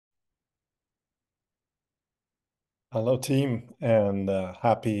Hello, team, and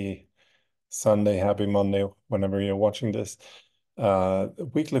happy Sunday, happy Monday, whenever you're watching this.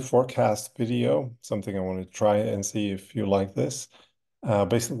 Weekly forecast video, something I want to try and see if you like this.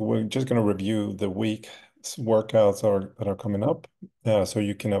 Basically, we're just going to review the week's workouts that are coming up, so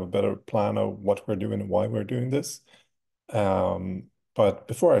you can have a better plan of what we're doing and why we're doing this. But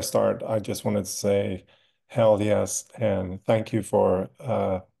before I start, I just wanted to say, hell yes, and thank you for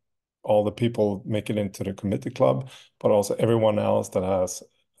all the people make it into the committee club, but also everyone else that has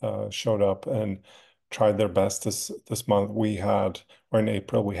showed up and tried their best this month. Or in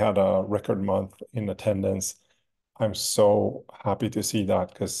April, we had a record month in attendance. I'm so happy to see that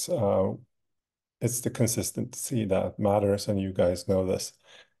because it's the consistency that matters, and you guys know this.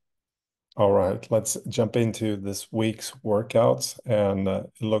 All right, let's jump into this week's workouts, and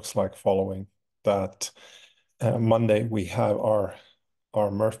it looks like following that. Monday we have our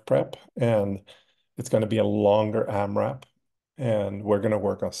Murph prep, and it's going to be a longer AMRAP, and we're going to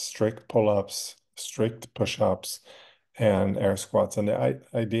work on strict pull-ups, strict push-ups, and air squats. And the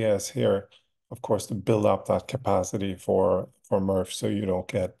idea is here, of course, to build up that capacity for Murph so you don't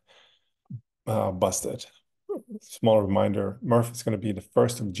get busted. Small reminder, Murph is going to be the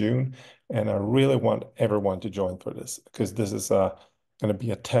 1st of June, and I really want everyone to join for this because this is going to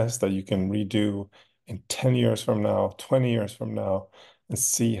be a test that you can redo in 10 years from now, 20 years from now, and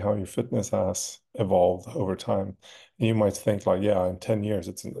see how your fitness has evolved over time. And you might think like, yeah, in 10 years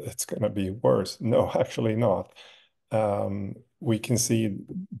it's going to be worse. No, actually not. We can see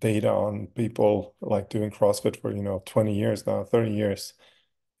data on people like doing CrossFit for, 20 years now, 30 years,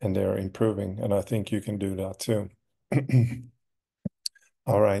 and they're improving. And I think you can do that too.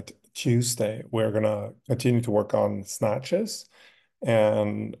 All right, Tuesday, we're gonna continue to work on snatches.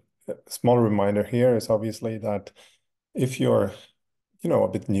 And a small reminder here is obviously that if you're, a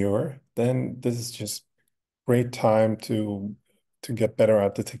bit newer, then this is just great time to get better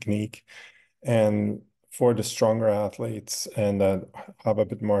at the technique. And for the stronger athletes and that have a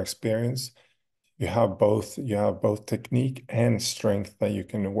bit more experience, you have both technique and strength that you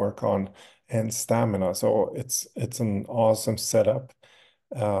can work on and stamina. So it's an awesome setup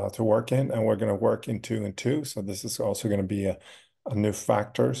to work in, and we're going to work in two and two. So this is also going to be a new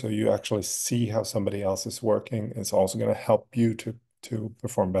factor. So you actually see how somebody else is working. It's also going to help you to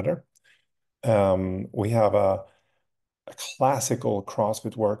perform better. We have a classical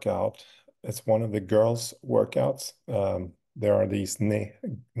CrossFit workout. It's one of the girls' workouts. There are these named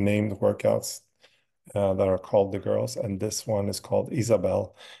workouts that are called the girls, and this one is called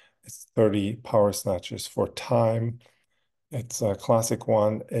Isabel. It's 30 power snatches for time. It's a classic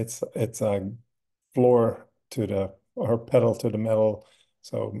one. It's a floor to the or pedal to the metal.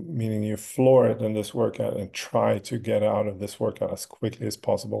 So meaning you floor it in this workout and try to get out of this workout as quickly as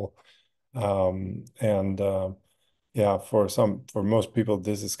possible. And yeah, for most people,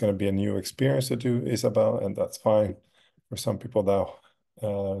 this is going to be a new experience to do, Isabel, and that's fine. For some people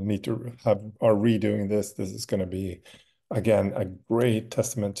that need to are redoing this is going to be again a great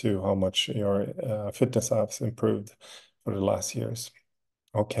testament to how much your fitness has improved for the last years.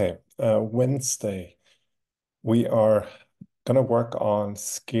 Okay, Wednesday, we are going to work on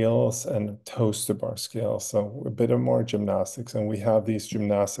skills and toes to bar skills. So a bit of more gymnastics, and we have these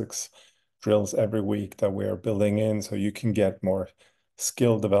gymnastics drills every week that we are building in so you can get more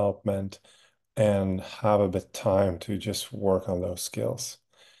skill development and have a bit time to just work on those skills.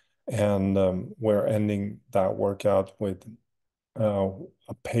 And we're ending that workout with uh,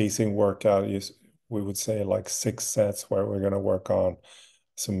 a pacing workout. We would say like 6 sets where we're going to work on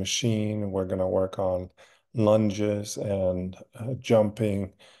some machine. We're going to work on lunges and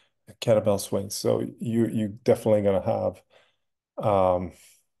jumping, kettlebell swings. So you definitely going to have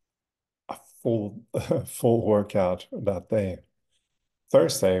a full full workout that day.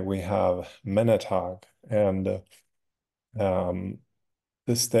 Thursday we have Menatag, and um,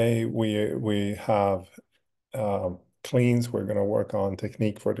 this day we have cleans. We're going to work on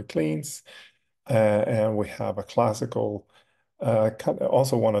technique for the cleans, and we have a classical,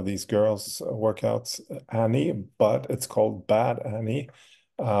 also one of these girls' workouts, Annie, but it's called Bad Annie.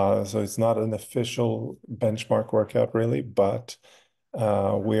 So it's not an official benchmark workout really, but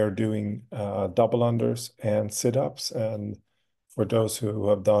we are doing double unders and sit-ups. And for those who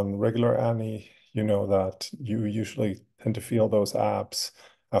have done regular Annie, you know that you usually tend to feel those abs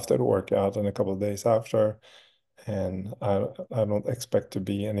after the workout and a couple of days after. And I don't expect to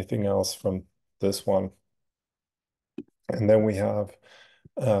be anything else from this one. And then we have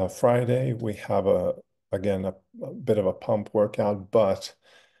Friday, we have again a bit of a pump workout, but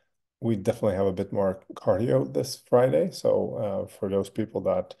we definitely have a bit more cardio this Friday. So for those people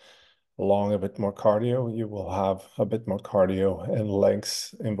that along a bit more cardio, you will have a bit more cardio and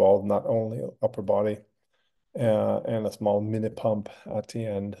legs involved, not only upper body, and a small mini pump at the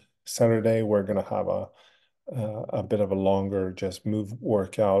end. Saturday, we're going to have a bit of a longer just move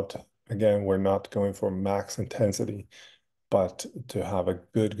workout. Again, we're not going for max intensity, but to have a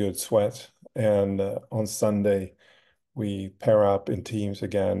good sweat. And on Sunday, we pair up in teams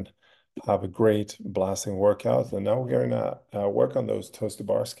again, have a great blasting workout. And now we're going to work on those toes to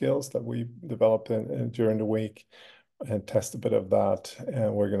bar skills that we developed during the week and test a bit of that.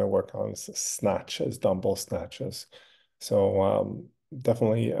 And we're going to work on snatches, dumbbell snatches. So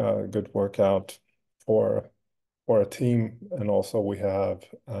definitely a good workout for a team. And also we have,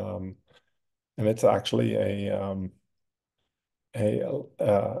 and it's actually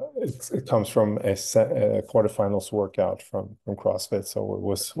it comes from a quarterfinals workout from CrossFit. So it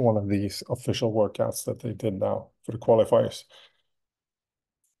was one of these official workouts that they did now for the qualifiers.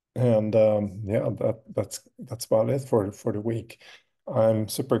 And yeah, that's about it for the week. I'm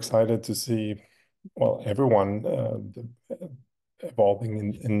super excited to see, well, everyone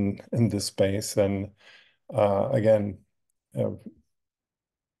evolving in this space. And again, uh,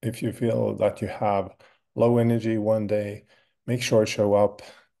 if you feel that you have low energy one day, make sure to show up.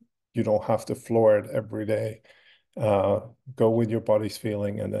 You don't have to floor it every day. Uh, Go with your body's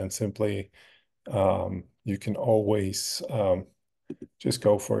feeling, and then simply you can always just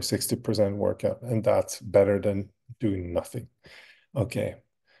go for a 60% workout, and that's better than doing nothing. Okay,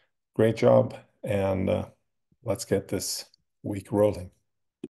 great job, and let's get this week rolling.